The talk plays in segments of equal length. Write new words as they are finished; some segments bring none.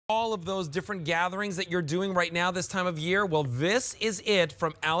all of those different gatherings that you're doing right now this time of year? Well, this is it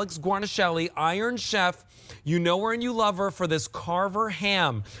from Alex Guarnaschelli, Iron Chef. You know her and you love her for this Carver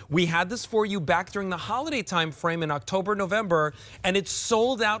ham. We had this for you back during the holiday time frame in October, November, and it's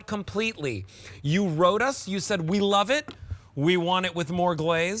sold out completely. You wrote us, you said, we love it, we want it with more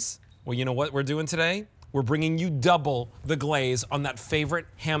glaze. Well, you know what we're doing today? We're bringing you double the glaze on that favorite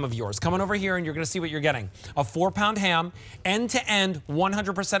ham of yours. Come on over here and you're gonna see what you're getting. A 4-pound ham, end-to-end,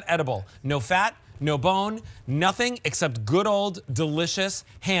 100% edible. No fat, no bone, nothing except good old delicious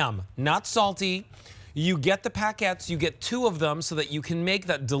ham. Not salty. You get the paquettes, you get 2 of them so that you can make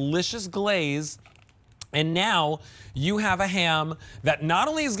that delicious glaze. And now you have a ham that not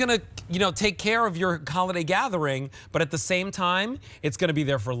only is gonna, take care of your holiday gathering, but at the same time, it's gonna be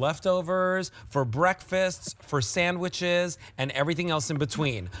there for leftovers, for breakfasts, for sandwiches, and everything else in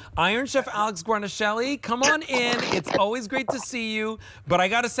between. Iron Chef Alex Guarnaschelli, come on in. It's always great to see you. But I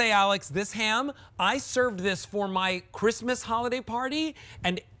gotta say, Alex, this ham, I served this for my Christmas holiday party,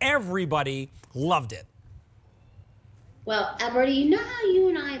 and everybody loved it. Well, Alberta, you know how you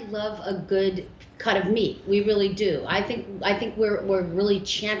and I love a good cut of meat. We really do. I think we're really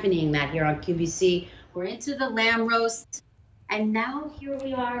championing that here on QVC. We're into the lamb roast, and now here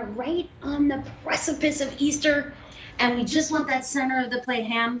we are right on the precipice of Easter, and we just want that center of the plate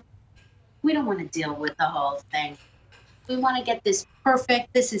ham. We don't want to deal with the whole thing. We want to get this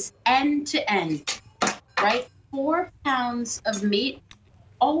perfect. This is end to end, right? 4 pounds of meat.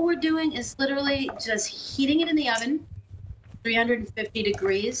 All we're doing is literally just heating it in the oven, 350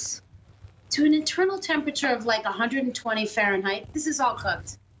 degrees, to an internal temperature of like 120 Fahrenheit. This is all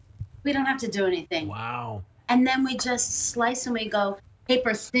cooked. We don't have to do anything. Wow. And then we just slice and we go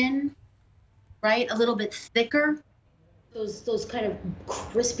paper thin, right? A little bit thicker. Those kind of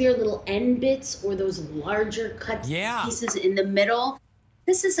crispier little end bits or those larger cut pieces in the middle.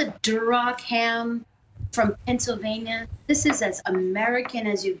 This is a Duroc ham from Pennsylvania. This is as American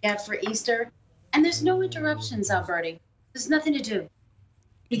as you get for Easter. And there's no interruptions, Alberti. There's nothing to do.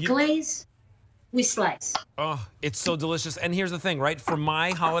 We glaze, we slice. Oh, it's so delicious. And here's the thing, right? For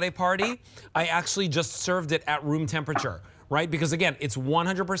my holiday party, I actually just served it at room temperature, right? Because again, it's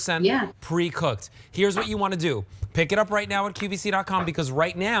 100% pre-cooked. Here's what you want to do. Pick it up right now at QVC.com because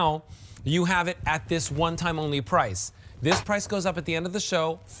right now you have it at this one-time only price. This price goes up at the end of the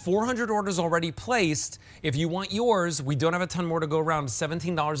show. 400 orders already placed. If you want yours, we don't have a ton more to go around.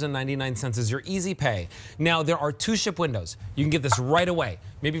 $17.99 is your easy pay. Now, there are 2 ship windows. You can get this right away.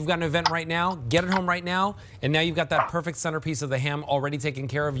 Maybe you've got an event right now, get it home right now, and now you've got that perfect centerpiece of the ham already taken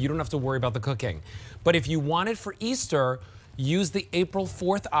care of. You don't have to worry about the cooking. But if you want it for Easter, use the April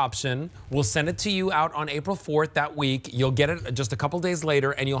 4th option. We'll send it to you out on April 4th that week. You'll get it just a couple days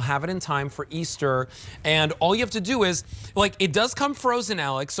later, and you'll have it in time for Easter. And all you have to do is, it does come frozen,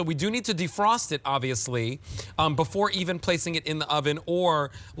 Alex, so we do need to defrost it, obviously, before even placing it in the oven or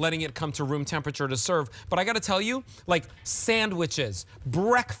letting it come to room temperature to serve. But I gotta tell you, sandwiches,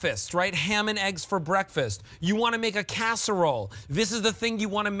 breakfast, right? Ham and eggs for breakfast. You wanna make a casserole. This is the thing you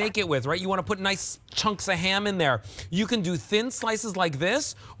wanna make it with, right? You wanna put nice chunks of ham in there. You can do thin slices like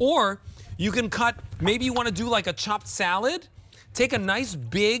this, or you can cut, maybe you want to do like a chopped salad. Take a nice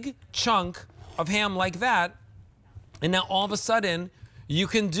big chunk of ham like that, and now all of a sudden you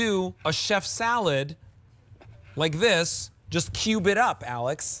can do a chef salad like this. Just cube it up,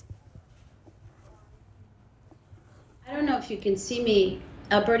 Alex. I don't know if you can see me,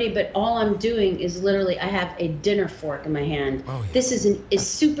 Alberti, but all I'm doing is literally, I have a dinner fork in my hand. Oh, yeah. This is a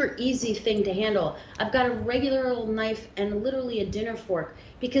super easy thing to handle. I've got a regular old knife and literally a dinner fork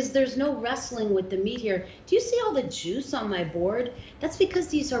because there's no wrestling with the meat here. Do you see all the juice on my board? That's because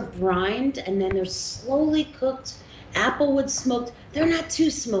these are brined and then they're slowly cooked, applewood smoked. They're not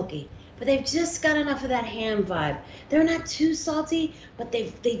too smoky, but they've just got enough of that ham vibe. They're not too salty, but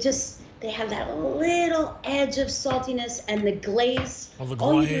they have that little edge of saltiness, and the glaze. Oh, the glaze.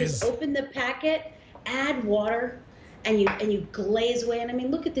 All you do is open the packet, add water, and you glaze away. And I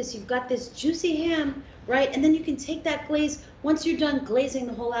mean, look at this. You've got this juicy ham, right? And then you can take that glaze. Once you're done glazing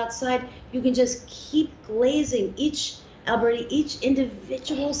the whole outside, you can just keep glazing each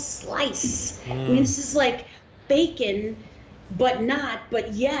individual slice. I mean, this is like bacon, but not.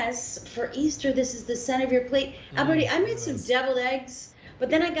 But yes, for Easter, this is the center of your plate. Alberti, I made some deviled eggs. But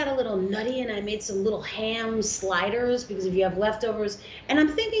then I got a little nutty and I made some little ham sliders because if you have leftovers. And I'm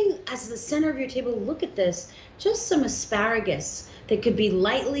thinking as the center of your table, look at this, just some asparagus that could be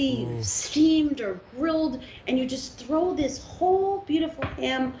lightly steamed or grilled. And you just throw this whole beautiful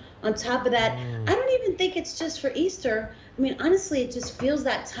ham on top of that. I don't even think it's just for Easter. I mean, honestly, it just feels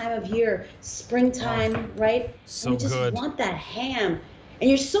that time of year, springtime, right? So you just good. Want that ham. And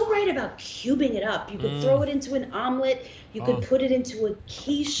you're so right about cubing it up. You could throw it into an omelet. You could put it into a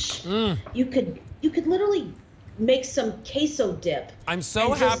quiche. You could literally make some queso dip. I'm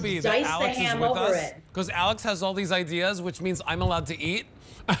so happy that Alex is with us because Alex has all these ideas, which means I'm allowed to eat.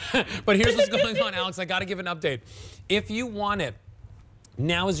 But here's what's going on, Alex. I got to give an update. If you want it,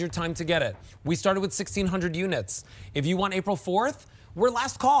 now is your time to get it. We started with 1,600 units. If you want April 4th, we're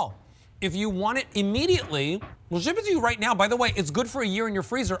last call. If you want it immediately, we'll ship it to you right now. By the way, it's good for a year in your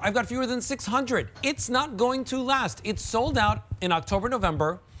freezer. I've got fewer than 600. It's not going to last. It's sold out in October,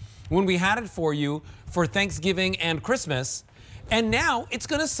 November, when we had it for you for Thanksgiving and Christmas. And now it's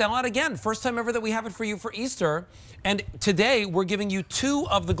going to sell out again. First time ever that we have it for you for Easter. And today we're giving you 2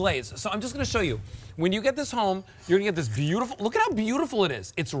 of the Glaze. So I'm just going to show you. When you get this home, you're going to get this beautiful, look at how beautiful it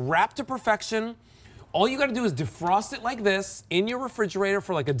is. It's wrapped to perfection. All you got to do is defrost it like this in your refrigerator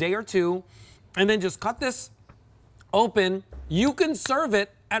for like a day or 2, and then just cut this open. You can serve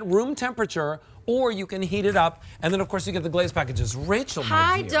it at room temperature, or you can heat it up, and then of course you get the Glaze packages. Rachel,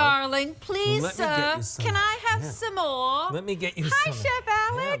 hi, darling. Please, sir, can I have some more? Let me get you some. Hi, Chef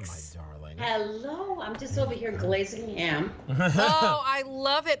Alex. Yeah, my darling. Hello, I'm just over here glazing ham. Oh, I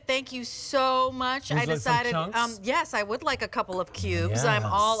love it. Thank you so much. Would I you like some decided, chunks? yes, I would like a couple of cubes. Yes. I'm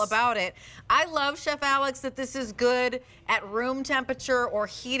all about it. I love, Chef Alex, that this is good at room temperature or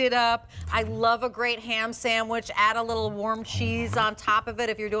heated up. I love a great ham sandwich. Add a little warm cheese on top of it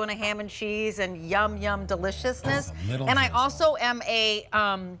if you're doing a ham and cheese, and yum, yum deliciousness. And I also am a,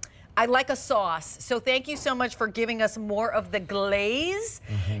 I like a sauce. So thank you so much for giving us more of the Glaze.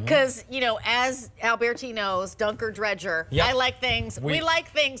 Because, you know, as Alberti knows, Dunker Dredger, I like things, we like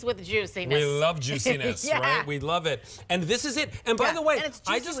things with juiciness. We love juiciness, right? We love it. And this is it. And by the way,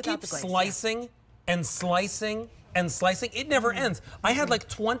 I just keep slicing and slicing and slicing. It never ends. I had like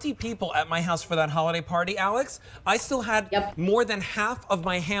 20 people at my house for that holiday party, Alex. I still had more than half of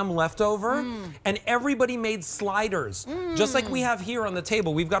my ham left over, and everybody made sliders. Just like we have here on the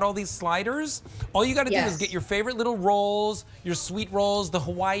table. We've got all these sliders. All you got to do is get your favorite little rolls, your sweet rolls, the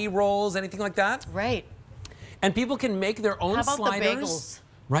Hawaii rolls, anything like that. Right. And people can make their own sliders. How about the bagels?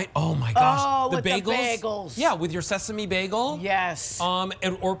 Right? Oh my gosh. Oh, the with bagels. the bagels. Yeah, with your sesame bagel. Yes.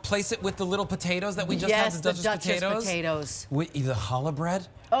 Or place it with the little potatoes that we just had, the Duchess potatoes. With the challah bread.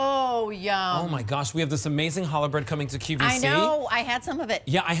 Oh, yum. Oh my gosh, we have this amazing challah bread coming to QVC. I know, I had some of it.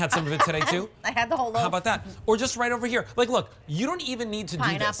 Yeah, I had some of it today too. I had the whole loaf. How about that? Or just right over here. Like, look, you don't even need to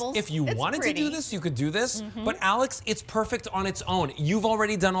do this. If you wanted to do this, you could do this. But Alex, it's perfect on its own. You've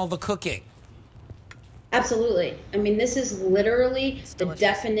already done all the cooking. Absolutely. I mean, this is literally the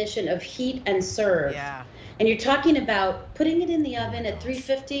definition of heat and serve. Yeah. And you're talking about putting it in the oven at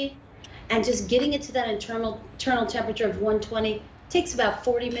 350 and just getting it to that internal temperature of 120. Takes about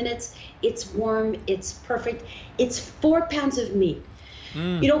 40 minutes. It's warm. It's perfect. It's 4 pounds of meat.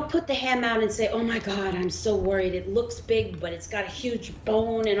 You don't put the ham out and say, oh my God, I'm so worried. It looks big, but it's got a huge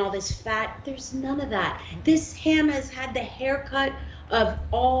bone and all this fat. There's none of that. This ham has had the haircut of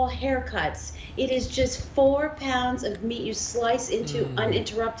all haircuts. It is just 4 pounds of meat you slice into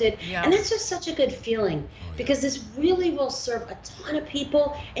uninterrupted. And that's just such a good feeling because this really will serve a ton of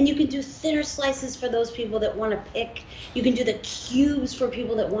people, and you can do thinner slices for those people that want to pick. You can do the cubes for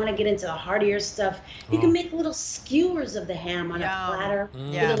people that want to get into the heartier stuff. You can make little skewers of the ham on a platter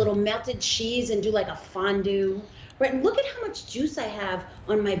with a little melted cheese and do like a fondue. Right, and look at how much juice I have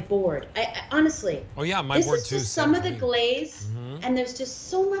on my board. I honestly. Oh yeah, my board too. This is just some of the glaze, and there's just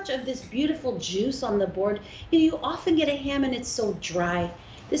so much of this beautiful juice on the board. You know, you often get a ham and it's so dry.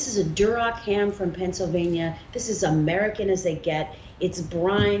 This is a Duroc ham from Pennsylvania. This is American as they get. It's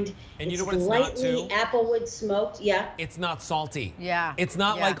brined. And you it's know what it's not lightly applewood smoked. Yeah. It's not salty. Yeah. It's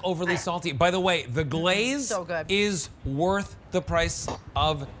not like overly salty. By the way, the Glaze is worth the price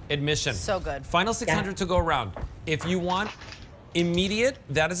of admission. So good. Final 600 to go around. If you want immediate,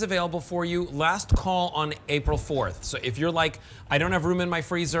 that is available for you. Last call on April 4th. So if you're like, I don't have room in my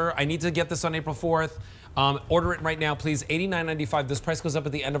freezer, I need to get this on April 4th, order it right now, please. $89.95. This price goes up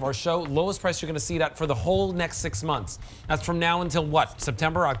at the end of our show. Lowest price you're going to see it at for the whole next 6 months. That's from now until what?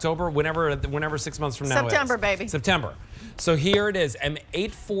 September, October, whenever 6 months from now September, is. baby. September. So here it is,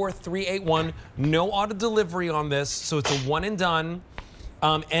 M84381. No auto delivery on this, so it's a one and done.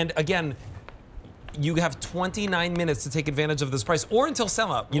 And again, you have 29 minutes to take advantage of this price, or until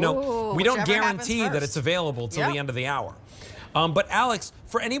sellout. You know, we don't guarantee that it's available till the end of the hour. But Alex,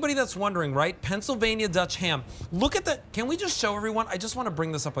 for anybody that's wondering, right, Pennsylvania Dutch ham, look at the, can we just show everyone? I just want to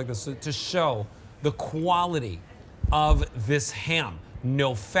bring this up like this to show the quality of this ham.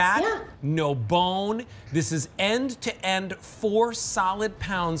 No fat, no bone. This is end to end 4 solid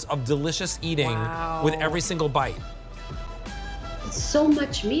pounds of delicious eating with every single bite. so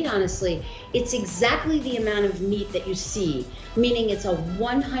much meat, honestly. It's exactly the amount of meat that you see, meaning it's a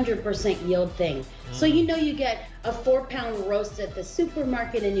 100% yield thing. So you know you get a 4-pound roast at the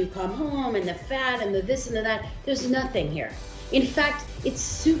supermarket and you come home and the fat and the this and the that. There's nothing here. In fact, it's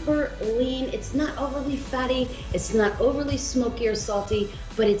super lean. It's not overly fatty. It's not overly smoky or salty,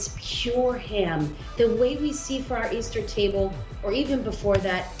 but it's pure ham. The way we see for our Easter table, or even before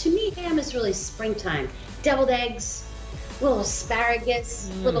that, to me, ham is really springtime. Deviled eggs, little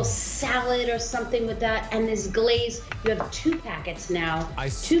asparagus, little salad or something with that, and this glaze. You have 2 packets now.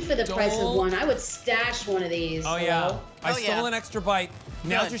 2 for the price of 1. I would stash one of these. Oh yeah, I stole an extra bite.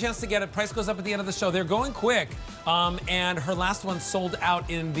 Now's your chance to get it. Price goes up at the end of the show. They're going quick, and her last one sold out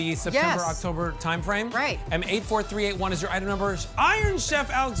in the September-October timeframe. Right. And 84381 is your item number. Iron Chef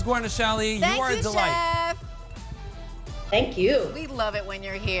Alex Guarnaschelli, you are a delight. Chef. Thank you. We love it when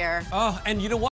you're here. Oh, and you know what?